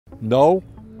No,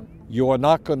 you are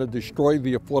not going to destroy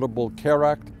the Affordable Care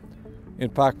Act. In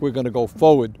fact, we're going to go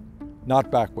forward, not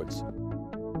backwards.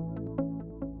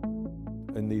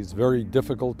 In these very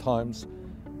difficult times,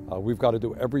 we've got to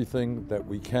do everything that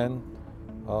we can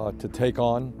to take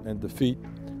on and defeat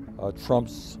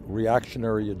Trump's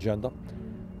reactionary agenda.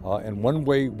 And one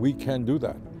way we can do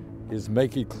that is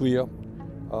make it clear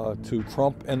to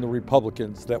Trump and the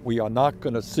Republicans that we are not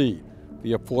going to see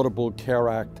the Affordable Care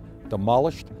Act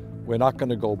demolished. We're not going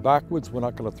to go backwards. We're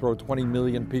not going to throw 20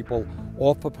 million people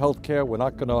off of health care. We're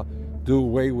not going to do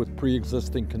away with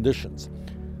pre-existing conditions.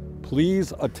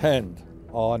 Please attend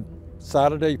on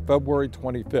Saturday, February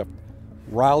 25th,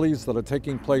 rallies that are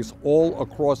taking place all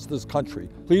across this country.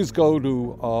 Please go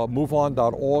to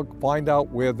moveon.org, find out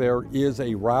where there is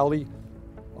a rally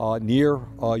near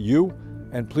you,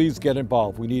 and please get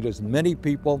involved. We need as many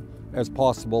people as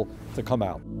possible to come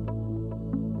out.